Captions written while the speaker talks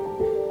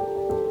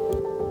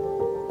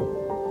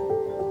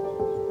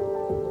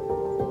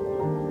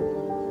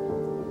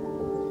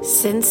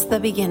Since the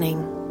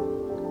beginning,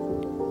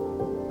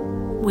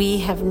 we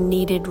have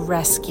needed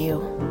rescue.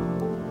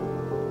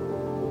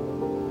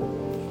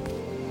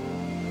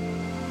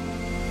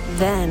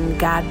 Then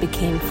God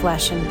became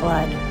flesh and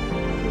blood.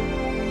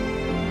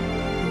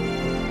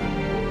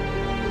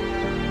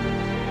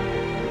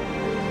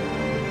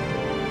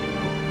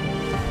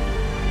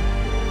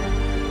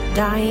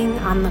 Dying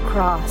on the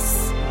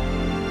cross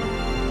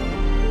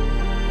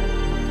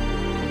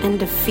and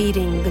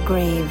defeating the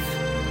grave,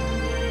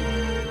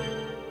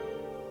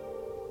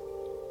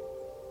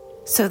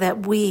 so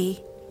that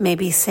we may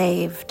be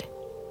saved.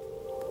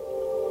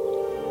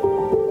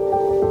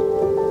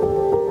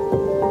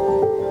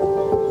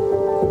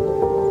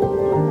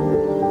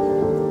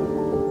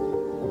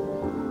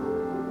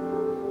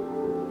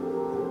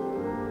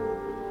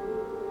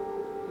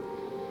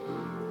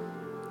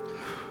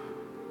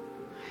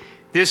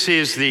 This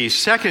is the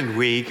second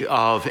week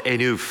of a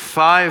new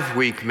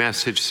 5-week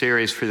message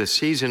series for the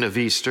season of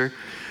Easter.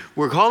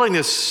 We're calling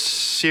this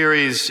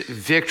series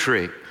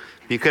Victory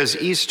because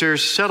Easter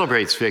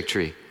celebrates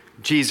victory,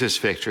 Jesus'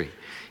 victory,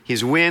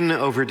 his win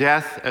over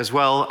death as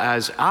well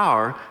as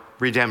our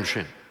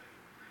redemption.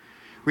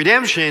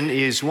 Redemption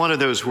is one of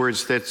those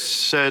words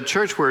that's a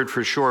church word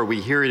for sure.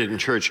 We hear it in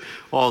church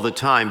all the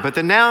time. But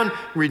the noun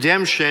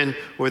redemption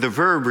or the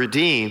verb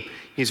redeem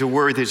is a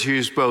word that's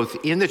used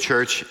both in the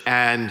church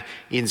and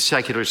in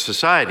secular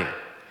society.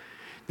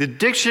 The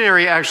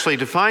dictionary actually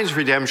defines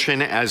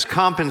redemption as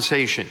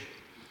compensation.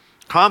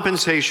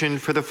 Compensation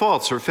for the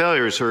faults or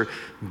failures or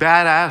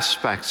bad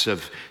aspects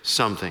of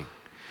something.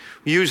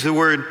 We use the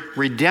word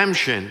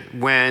redemption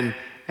when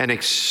an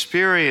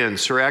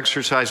experience or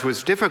exercise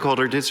was difficult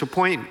or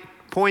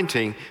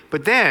disappointing,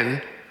 but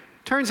then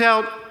turns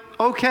out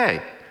okay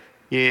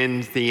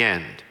in the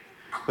end.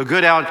 A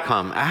good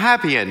outcome, a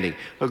happy ending,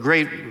 a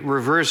great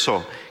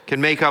reversal can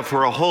make up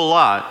for a whole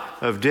lot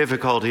of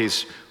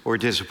difficulties or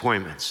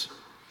disappointments.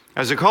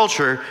 As a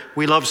culture,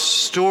 we love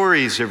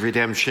stories of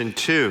redemption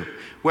too,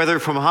 whether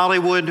from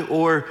Hollywood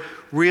or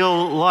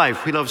real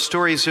life. We love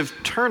stories of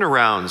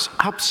turnarounds,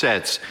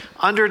 upsets,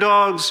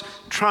 underdogs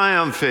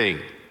triumphing.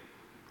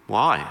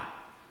 Why?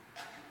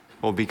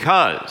 Well,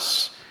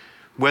 because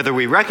whether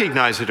we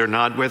recognize it or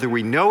not, whether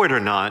we know it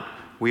or not,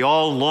 we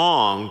all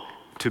long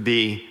to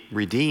be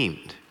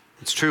redeemed.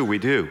 It's true, we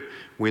do.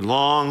 We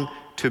long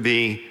to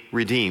be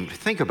redeemed.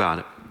 Think about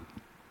it.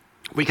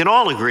 We can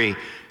all agree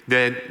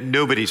that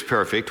nobody's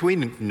perfect. We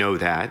know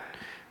that.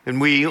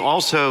 And we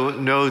also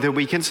know that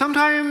we can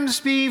sometimes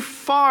be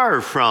far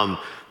from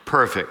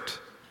perfect,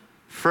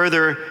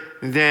 further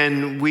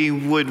than we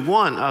would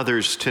want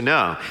others to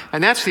know.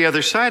 And that's the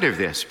other side of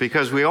this,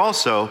 because we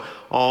also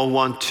all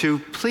want to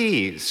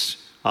please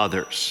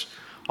others.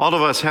 All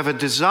of us have a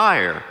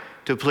desire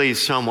to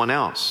please someone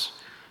else.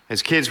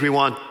 As kids, we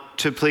want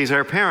to please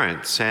our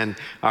parents and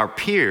our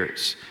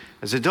peers.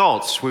 As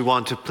adults, we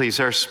want to please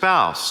our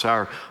spouse,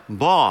 our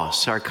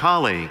boss, our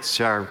colleagues,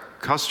 our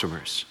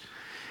customers.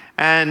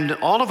 And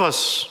all of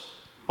us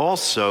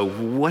also,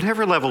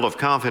 whatever level of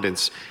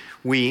confidence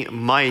we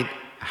might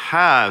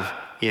have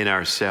in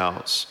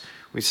ourselves,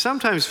 we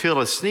sometimes feel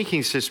a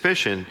sneaking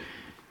suspicion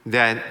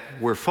that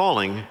we're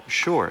falling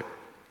short.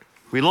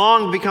 We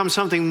long to become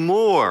something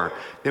more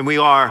than we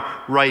are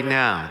right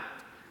now.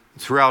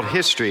 Throughout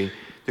history,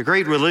 the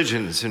great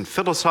religions and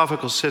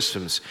philosophical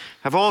systems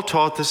have all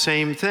taught the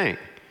same thing.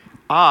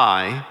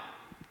 I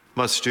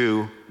must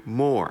do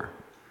more.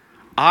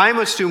 I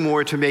must do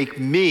more to make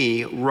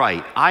me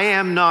right. I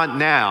am not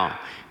now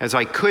as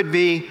I could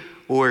be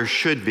or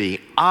should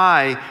be.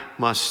 I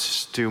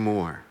must do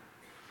more.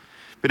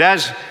 But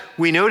as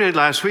we noted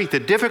last week, the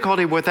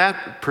difficulty with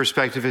that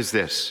perspective is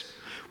this.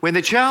 When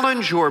the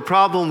challenge or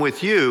problem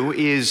with you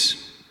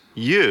is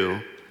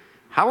you,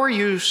 how are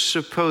you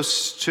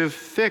supposed to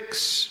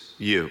fix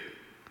you?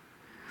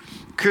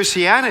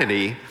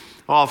 Christianity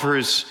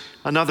offers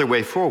another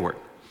way forward,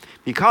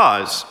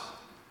 because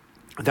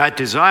that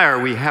desire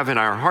we have in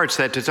our hearts,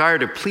 that desire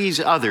to please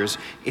others,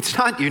 it's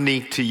not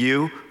unique to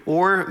you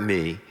or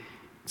me.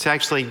 It's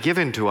actually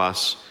given to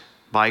us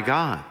by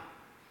God.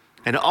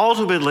 And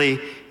ultimately,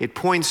 it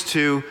points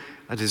to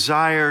a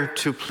desire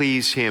to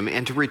please him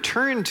and to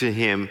return to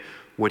him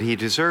what he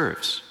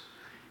deserves.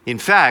 In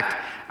fact,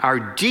 our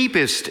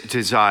deepest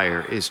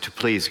desire is to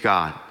please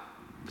God.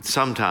 But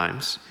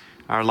sometimes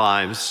our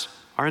lives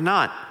are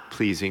not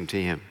pleasing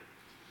to him.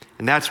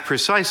 And that's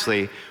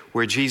precisely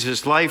where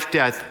Jesus' life,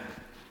 death,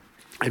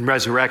 and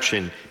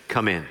resurrection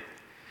come in.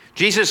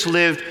 Jesus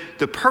lived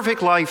the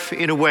perfect life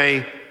in a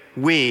way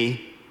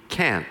we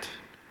can't.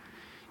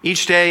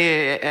 Each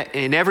day,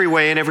 in every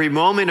way, in every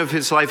moment of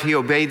his life, he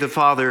obeyed the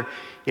Father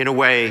in a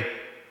way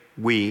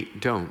we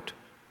don't.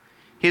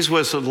 His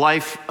was a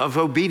life of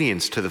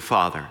obedience to the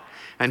Father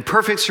and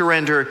perfect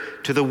surrender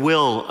to the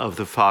will of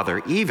the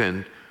Father,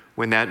 even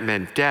when that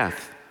meant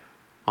death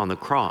on the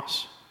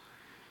cross.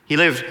 He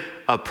lived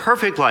a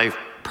perfect life,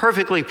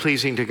 perfectly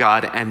pleasing to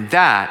God, and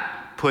that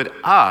put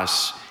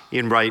us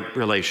in right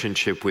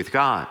relationship with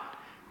God.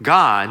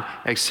 God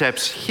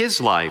accepts his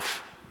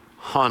life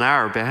on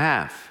our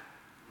behalf.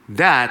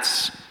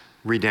 That's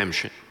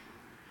redemption.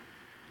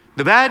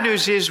 The bad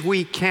news is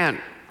we can't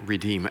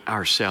redeem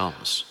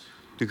ourselves.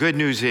 The good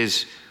news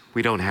is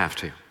we don't have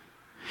to.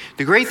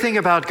 The great thing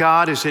about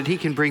God is that he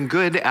can bring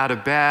good out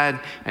of bad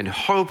and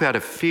hope out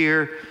of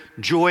fear,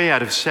 joy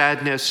out of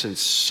sadness and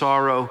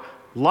sorrow,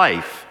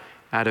 life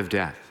out of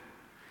death.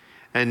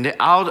 And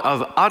out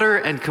of utter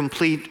and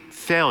complete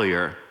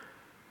failure,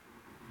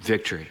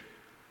 victory.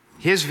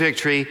 His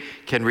victory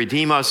can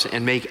redeem us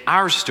and make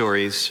our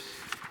stories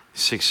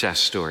success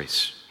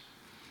stories.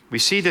 We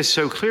see this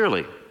so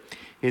clearly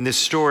in the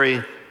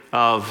story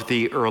of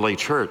the early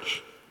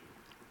church.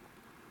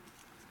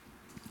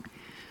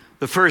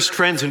 The first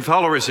friends and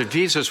followers of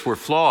Jesus were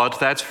flawed,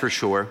 that's for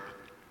sure.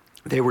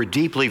 They were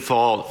deeply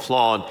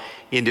flawed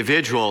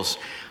individuals.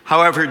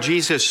 However,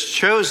 Jesus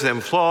chose them,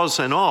 flaws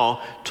and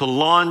all, to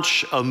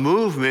launch a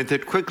movement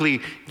that quickly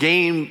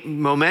gained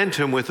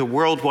momentum with a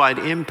worldwide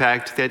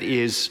impact that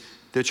is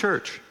the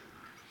church.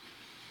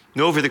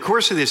 And over the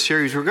course of this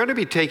series, we're going to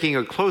be taking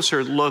a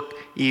closer look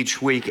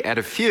each week at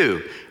a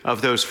few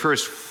of those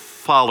first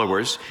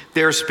followers,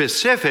 their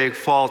specific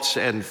faults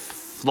and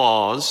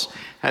flaws,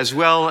 as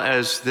well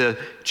as the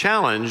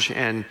challenge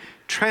and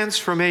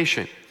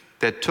transformation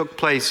that took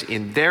place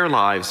in their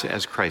lives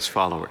as Christ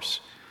followers.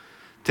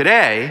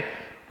 Today,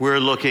 we're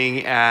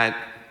looking at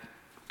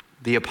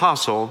the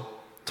Apostle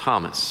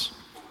Thomas.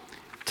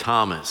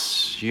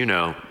 Thomas,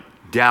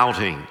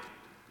 doubting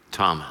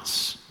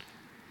Thomas.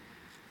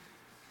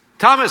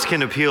 Thomas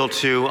can appeal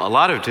to a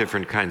lot of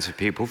different kinds of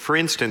people. For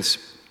instance,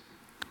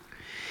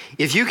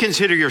 if you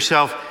consider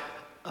yourself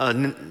a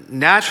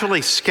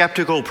naturally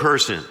skeptical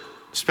person,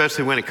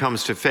 especially when it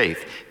comes to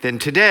faith, then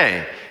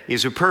today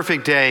is a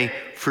perfect day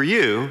for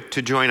you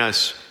to join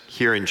us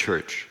here in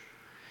church.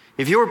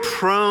 If you're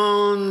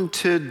prone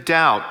to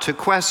doubt, to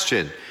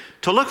question,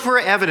 to look for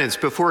evidence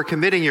before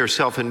committing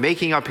yourself and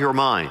making up your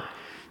mind,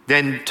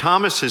 then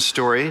Thomas's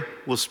story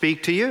will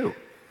speak to you.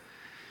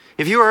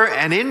 If you are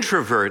an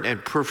introvert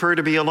and prefer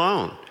to be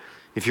alone,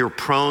 if you're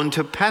prone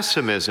to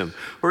pessimism,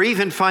 or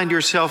even find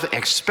yourself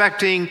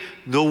expecting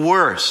the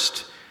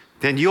worst,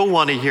 then you'll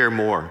want to hear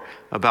more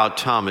about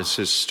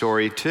Thomas's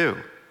story too.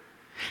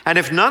 And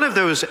if none of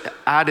those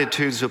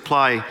attitudes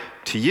apply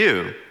to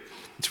you,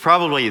 it's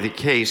probably the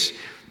case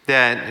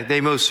that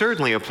they most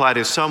certainly apply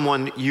to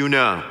someone you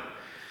know.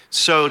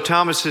 So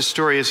Thomas's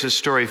story is a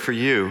story for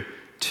you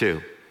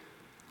too.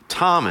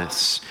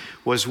 Thomas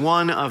was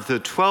one of the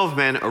 12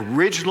 men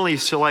originally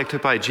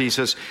selected by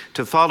Jesus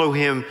to follow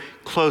him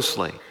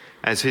closely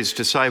as his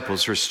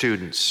disciples or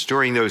students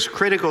during those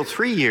critical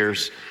 3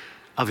 years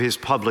of his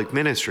public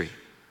ministry.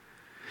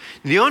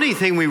 The only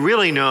thing we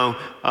really know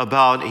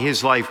about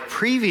his life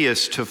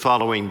previous to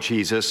following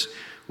Jesus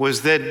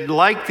was that,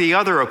 like the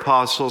other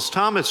apostles,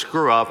 Thomas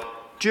grew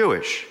up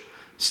Jewish,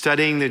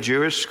 studying the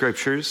Jewish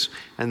scriptures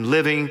and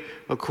living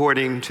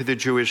according to the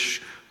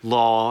Jewish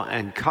law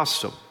and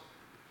custom.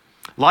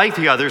 Like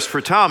the others,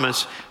 for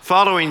Thomas,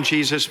 following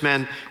Jesus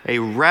meant a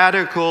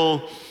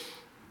radical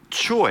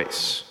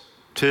choice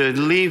to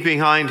leave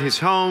behind his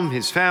home,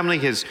 his family,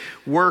 his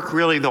work,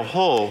 really the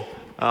whole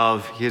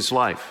of his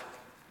life.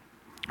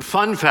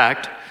 Fun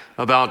fact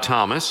about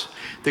Thomas,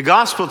 the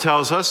gospel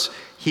tells us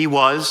he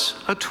was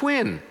a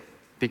twin,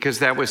 because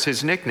that was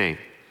his nickname,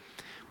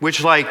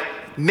 which, like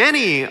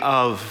many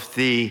of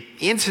the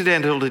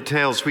incidental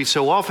details we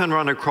so often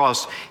run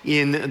across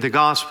in the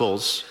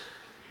gospels,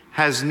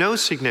 has no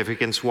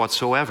significance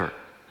whatsoever,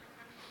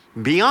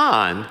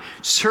 beyond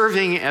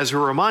serving as a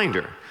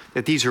reminder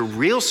that these are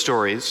real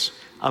stories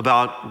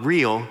about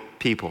real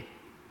people.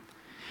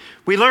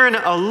 We learn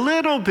a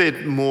little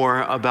bit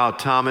more about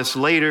Thomas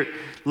later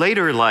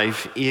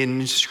life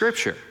in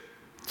Scripture.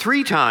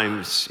 3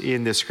 times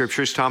in the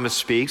Scriptures Thomas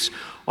speaks.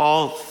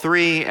 All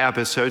 3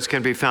 episodes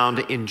can be found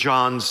in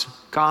John's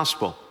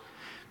Gospel.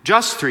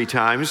 Just 3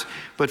 times,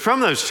 but from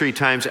those 3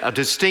 times, a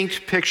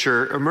distinct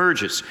picture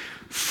emerges.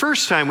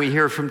 First time we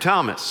hear from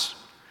Thomas,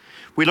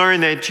 we learn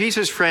that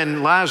Jesus'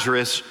 friend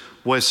Lazarus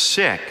was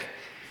sick,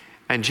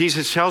 and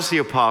Jesus tells the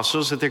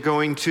apostles that they're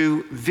going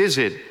to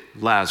visit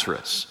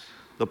Lazarus.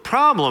 The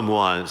problem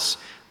was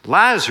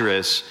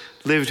Lazarus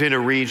lived in a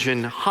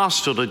region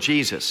hostile to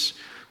Jesus,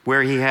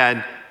 where he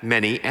had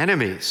many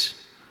enemies.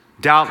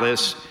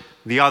 Doubtless,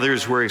 the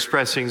others were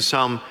expressing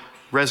some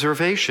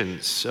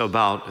reservations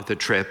about the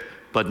trip,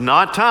 but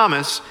not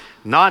Thomas.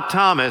 Not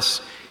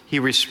Thomas. He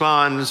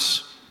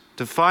responds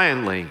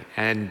defiantly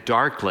and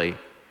darkly,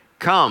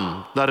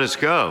 "Come, let us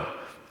go,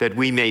 that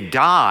we may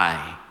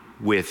die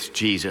with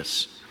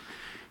Jesus."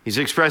 He's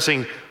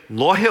expressing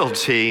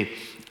loyalty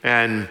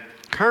and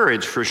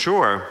courage for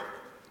sure,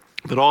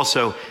 but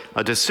also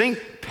a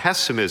distinct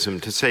pessimism,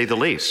 to say the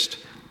least.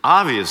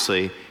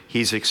 Obviously,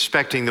 he's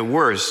expecting the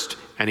worst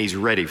and he's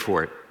ready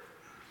for it.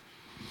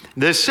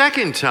 The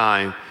second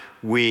time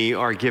we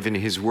are given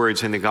his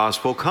words in the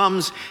gospel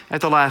comes at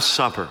the Last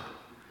Supper.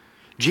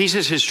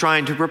 Jesus is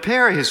trying to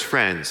prepare his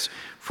friends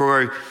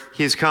for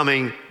his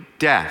coming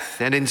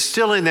death and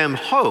instill in them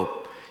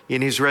hope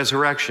in his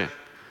resurrection,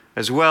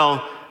 as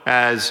well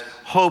as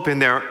hope in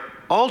their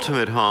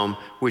ultimate home,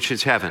 which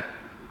is heaven,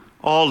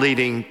 all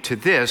leading to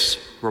this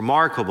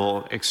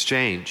remarkable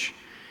exchange.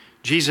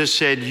 Jesus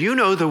said, "You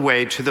know the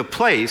way to the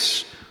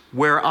place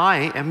where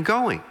I am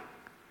going."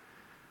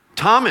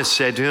 Thomas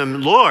said to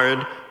him,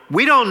 "Lord,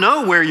 we don't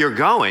know where you're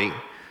going,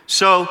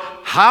 so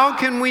how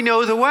can we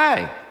know the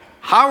way?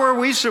 How are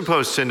we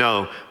supposed to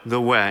know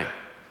the way?"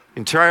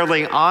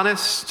 Entirely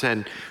honest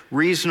and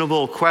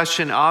reasonable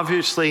question.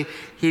 Obviously,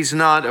 he's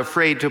not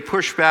afraid to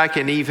push back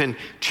and even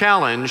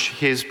challenge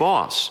his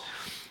boss.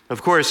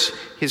 Of course,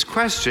 his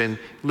question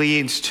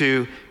leads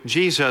to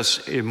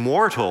Jesus'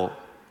 immortal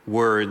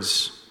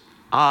words,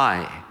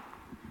 "I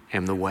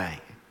am the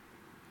way."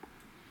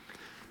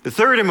 The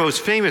third and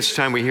most famous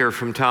time we hear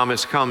from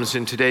Thomas comes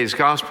in today's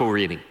gospel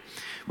reading,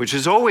 which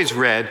is always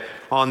read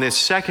on this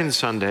second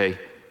Sunday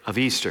of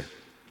Easter.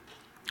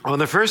 On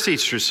the first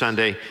Easter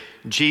Sunday,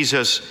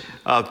 Jesus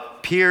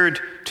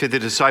appeared to the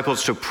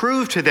disciples to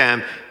prove to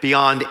them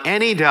beyond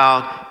any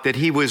doubt that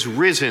he was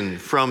risen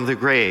from the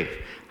grave.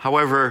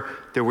 However,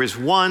 there was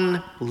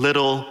one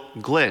little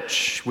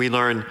glitch. We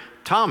learn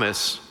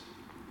Thomas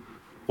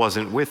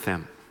wasn't with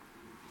them.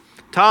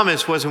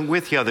 Thomas wasn't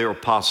with the other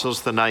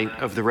apostles the night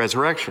of the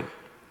resurrection.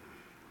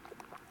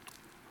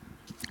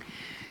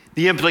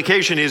 The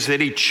implication is that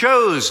he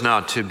chose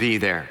not to be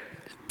there.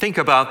 Think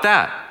about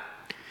that.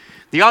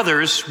 The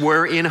others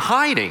were in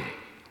hiding,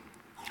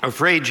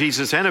 afraid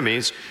Jesus'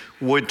 enemies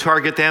would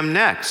target them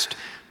next,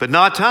 but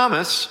not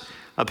Thomas.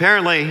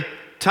 Apparently,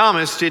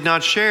 Thomas did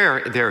not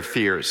share their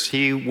fears.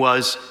 He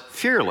was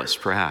fearless,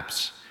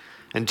 perhaps.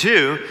 And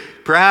two,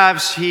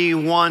 perhaps he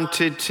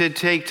wanted to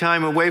take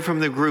time away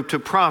from the group to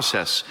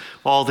process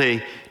all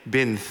they'd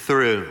been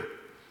through.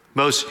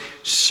 Most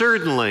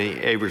certainly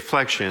a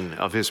reflection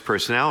of his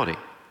personality.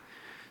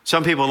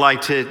 Some people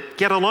like to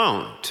get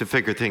alone to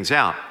figure things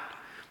out.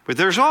 But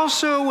there's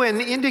also an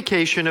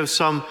indication of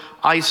some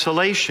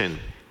isolation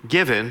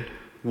given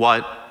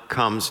what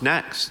comes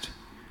next.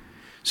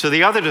 So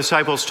the other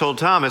disciples told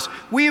Thomas,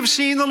 "We have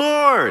seen the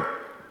Lord."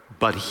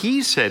 But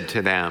he said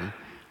to them,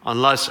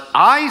 "Unless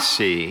I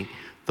see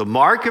the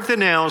mark of the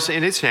nails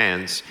in his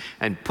hands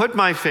and put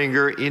my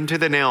finger into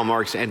the nail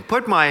marks and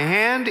put my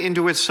hand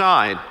into his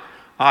side,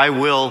 I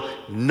will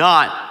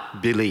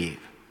not believe."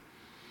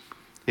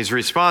 His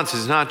response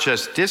is not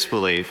just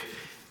disbelief.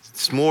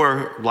 It's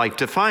more like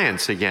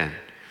defiance again.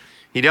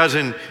 He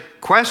doesn't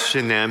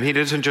question them. He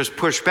doesn't just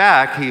push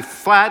back. He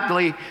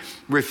flatly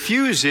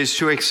refuses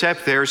to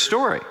accept their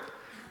story,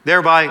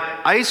 thereby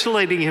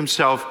isolating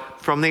himself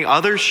from the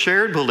others'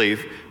 shared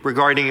belief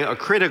regarding a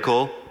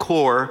critical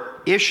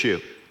core issue.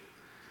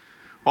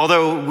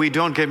 Although we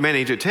don't get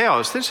many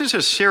details, this is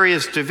a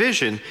serious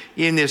division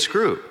in this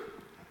group.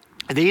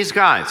 These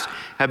guys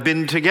have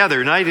been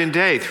together night and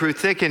day through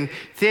thick and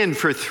thin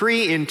for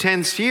 3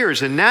 intense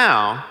years, and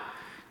now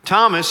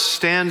Thomas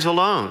stands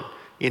alone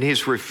in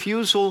his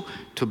refusal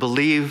to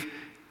believe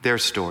their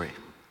story.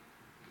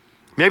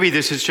 Maybe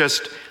this is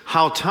just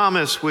how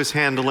Thomas was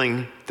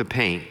handling the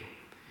pain.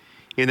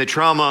 In the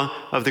trauma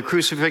of the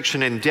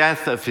crucifixion and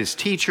death of his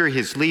teacher,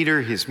 his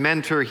leader, his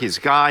mentor, his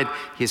guide,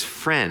 his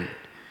friend,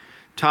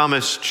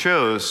 Thomas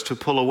chose to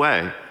pull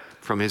away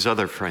from his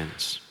other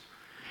friends.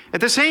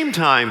 At the same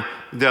time,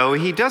 though,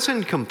 he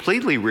doesn't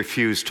completely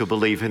refuse to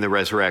believe in the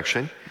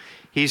resurrection.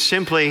 He's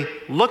simply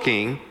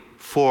looking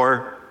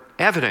for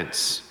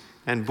evidence,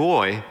 and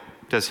boy,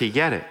 does he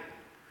get it.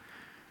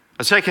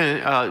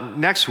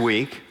 Next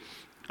week,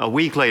 a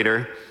week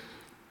later,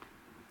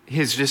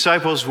 his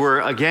disciples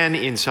were again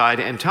inside,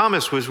 and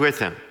Thomas was with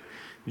them.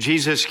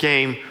 Jesus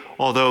came,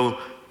 although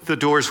the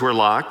doors were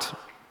locked,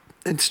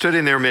 and stood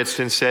in their midst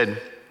and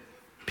said,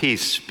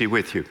 "Peace be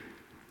with you."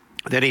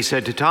 Then he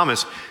said to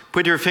Thomas,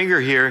 "Put your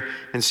finger here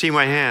and see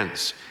my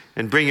hands,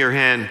 and bring your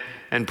hand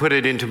and put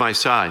it into my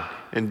side.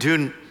 And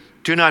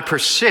do not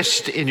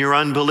persist in your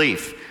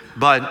unbelief,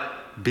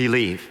 but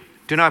believe."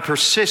 Do not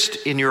persist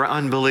in your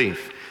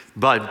unbelief,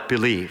 but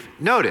believe.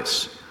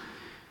 Notice,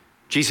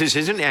 Jesus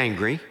isn't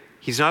angry.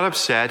 He's not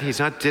upset. He's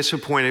not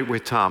disappointed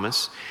with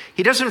Thomas.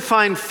 He doesn't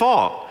find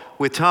fault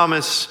with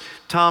Thomas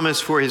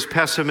for his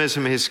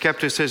pessimism, his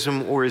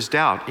skepticism, or his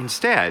doubt.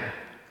 Instead,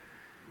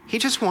 he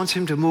just wants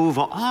him to move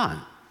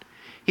on.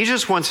 He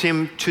just wants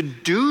him to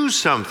do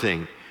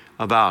something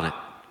about it.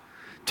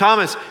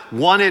 Thomas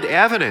wanted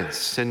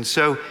evidence, and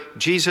so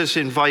Jesus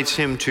invites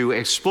him to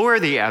explore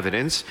the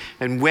evidence,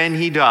 and when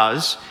he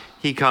does,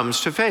 he comes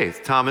to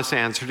faith. Thomas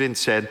answered and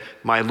said,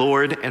 "My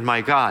Lord and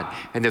my God."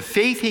 And the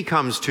faith he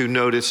comes to,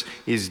 notice,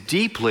 is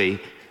deeply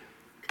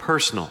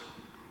personal.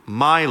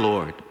 My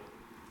Lord,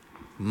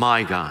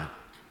 my God.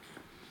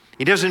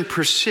 He doesn't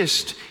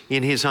persist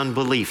in his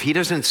unbelief. He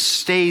doesn't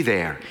stay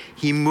there.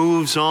 He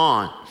moves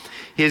on.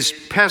 His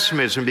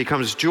pessimism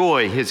becomes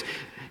joy.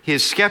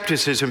 His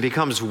skepticism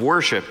becomes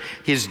worship.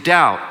 His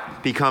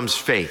doubt becomes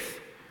faith.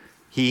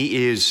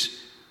 He is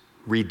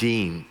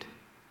redeemed.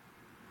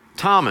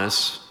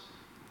 Thomas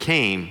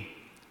came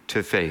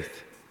to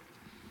faith.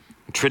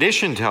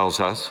 Tradition tells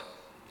us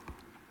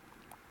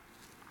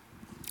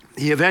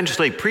he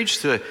eventually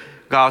preached the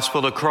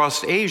gospel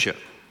across Asia,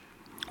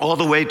 all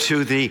the way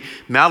to the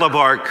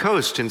Malabar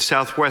coast in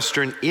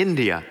southwestern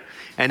India,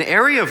 an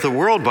area of the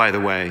world, by the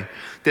way,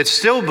 that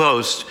still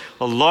boasts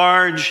a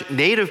large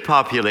native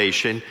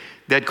population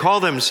that call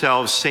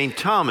themselves St.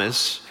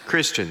 Thomas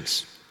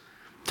Christians.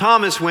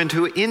 Thomas went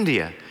to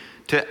India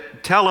to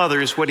tell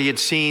others what he had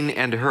seen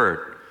and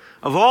heard.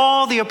 Of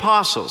all the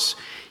apostles,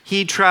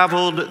 he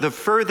traveled the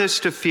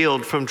furthest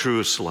afield from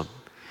Jerusalem,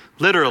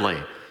 literally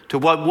to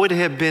what would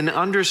have been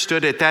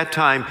understood at that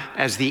time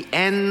as the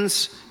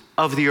ends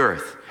of the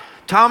earth.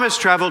 Thomas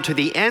traveled to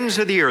the ends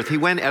of the earth. He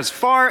went as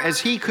far as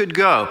he could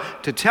go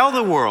to tell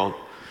the world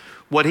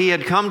what he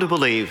had come to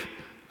believe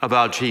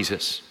about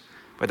Jesus.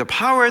 By the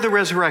power of the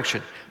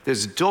resurrection,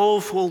 this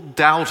doleful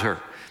doubter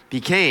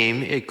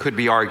became, it could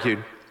be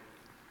argued,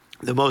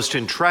 the most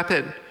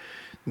intrepid,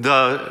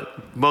 the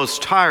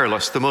most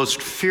tireless, the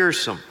most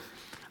fearsome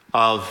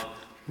of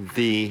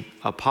the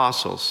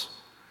apostles.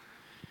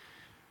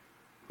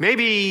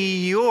 Maybe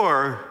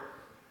you're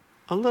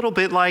a little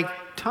bit like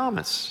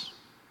Thomas,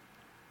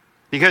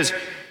 because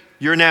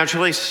you're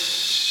naturally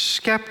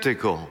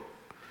skeptical.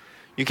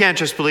 You can't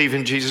just believe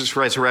in Jesus'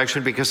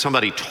 resurrection because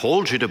somebody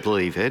told you to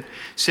believe it,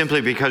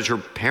 simply because your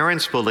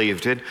parents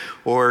believed it,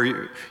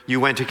 or you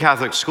went to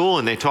Catholic school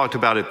and they talked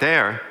about it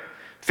there.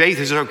 Faith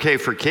is okay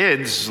for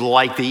kids,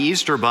 like the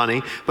Easter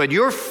Bunny, but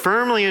you're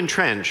firmly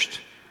entrenched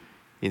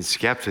in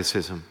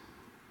skepticism.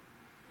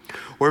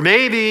 Or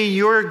maybe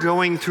you're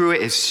going through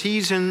a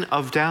season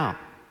of doubt.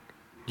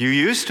 You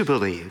used to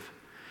believe,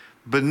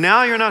 but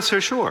now you're not so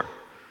sure.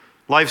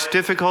 Life's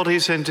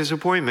difficulties and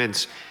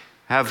disappointments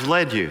have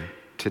led you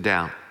to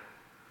doubt.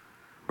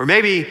 Or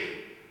maybe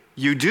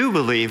you do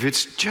believe,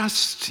 it's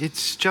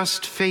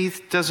just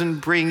faith doesn't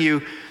bring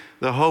you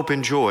the hope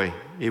and joy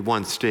it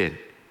once did.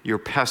 You're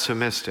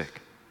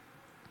pessimistic.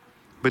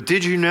 But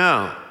did you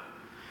know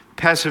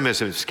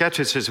pessimism,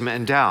 skepticism,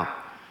 and doubt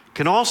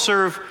can all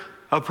serve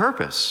a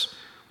purpose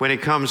when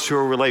it comes to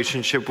a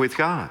relationship with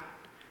God?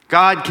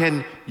 God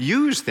can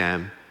use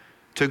them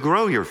to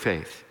grow your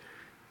faith.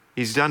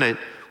 He's done it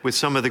with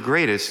some of the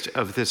greatest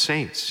of the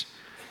saints.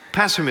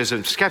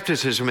 Pessimism,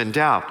 skepticism, and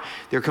doubt,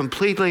 they're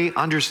completely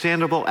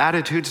understandable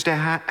attitudes to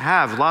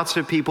have. Lots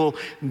of people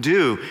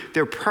do.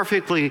 They're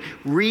perfectly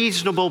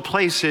reasonable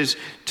places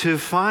to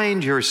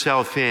find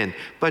yourself in,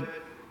 but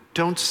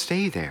don't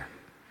stay there.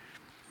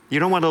 You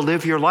don't want to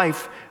live your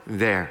life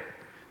there.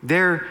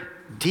 They're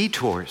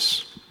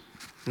detours,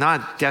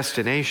 not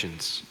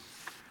destinations.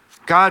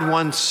 God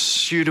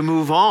wants you to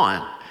move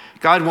on.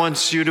 God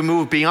wants you to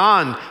move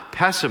beyond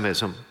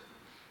pessimism.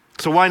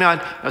 So why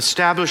not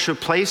establish a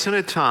place and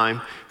a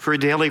time for a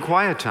daily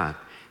quiet time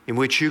in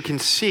which you can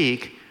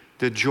seek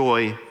the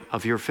joy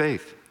of your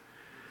faith?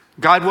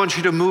 God wants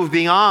you to move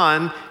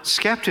beyond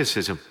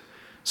skepticism.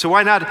 So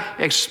why not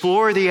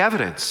explore the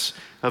evidence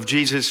of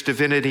Jesus'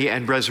 divinity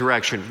and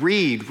resurrection?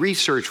 Read,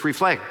 research,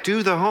 reflect,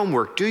 do the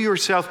homework, do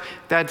yourself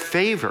that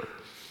favor.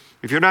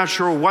 If you're not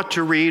sure what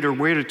to read or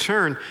where to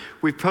turn,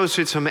 we've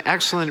posted some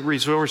excellent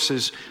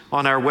resources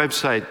on our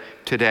website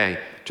today.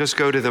 Just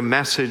go to the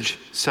message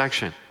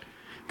section.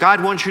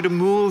 God wants you to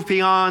move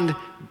beyond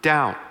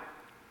doubt.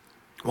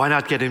 Why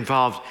not get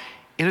involved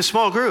in a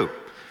small group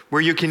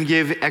where you can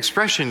give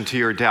expression to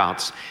your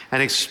doubts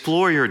and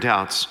explore your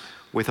doubts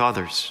with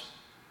others?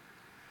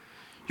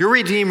 Your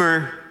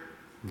Redeemer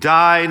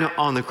died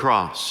on the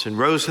cross and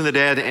rose from the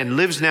dead and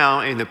lives now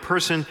in the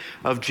person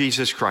of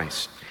Jesus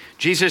Christ.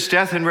 Jesus'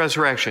 death and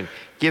resurrection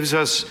gives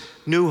us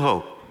new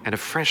hope and a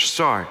fresh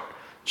start.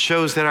 It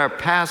shows that our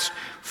past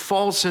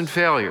faults and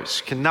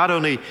failures can not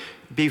only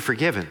be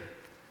forgiven,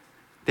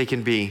 they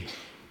can be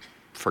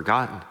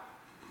forgotten.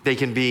 They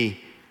can be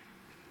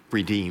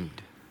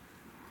redeemed.